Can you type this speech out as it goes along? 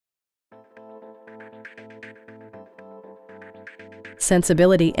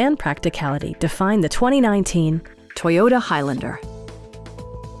Sensibility and practicality define the 2019 Toyota Highlander.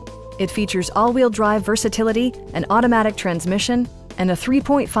 It features all-wheel drive versatility, an automatic transmission, and a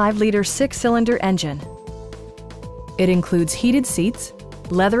 3.5-liter six-cylinder engine. It includes heated seats,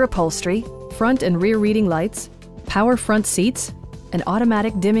 leather upholstery, front and rear reading lights, power front seats, an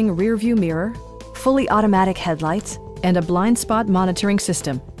automatic dimming rear-view mirror, fully automatic headlights, and a blind spot monitoring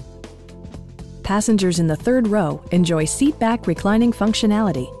system. Passengers in the third row enjoy seat-back reclining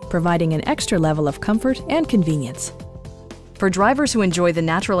functionality, providing an extra level of comfort and convenience. For drivers who enjoy the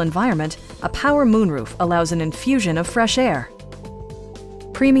natural environment, a power moonroof allows an infusion of fresh air.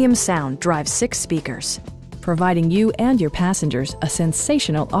 Premium sound drives 6 speakers, providing you and your passengers a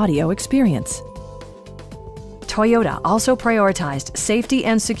sensational audio experience. Toyota also prioritized safety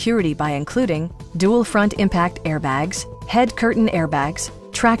and security by including dual front impact airbags, head curtain airbags,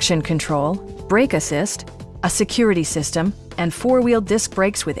 traction control, brake assist, a security system, and 4-wheel disc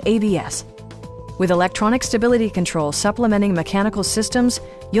brakes with ABS. With electronic stability control supplementing mechanical systems,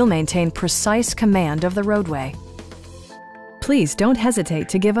 you'll maintain precise command of the roadway. Please don't hesitate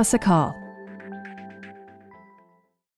to give us a call.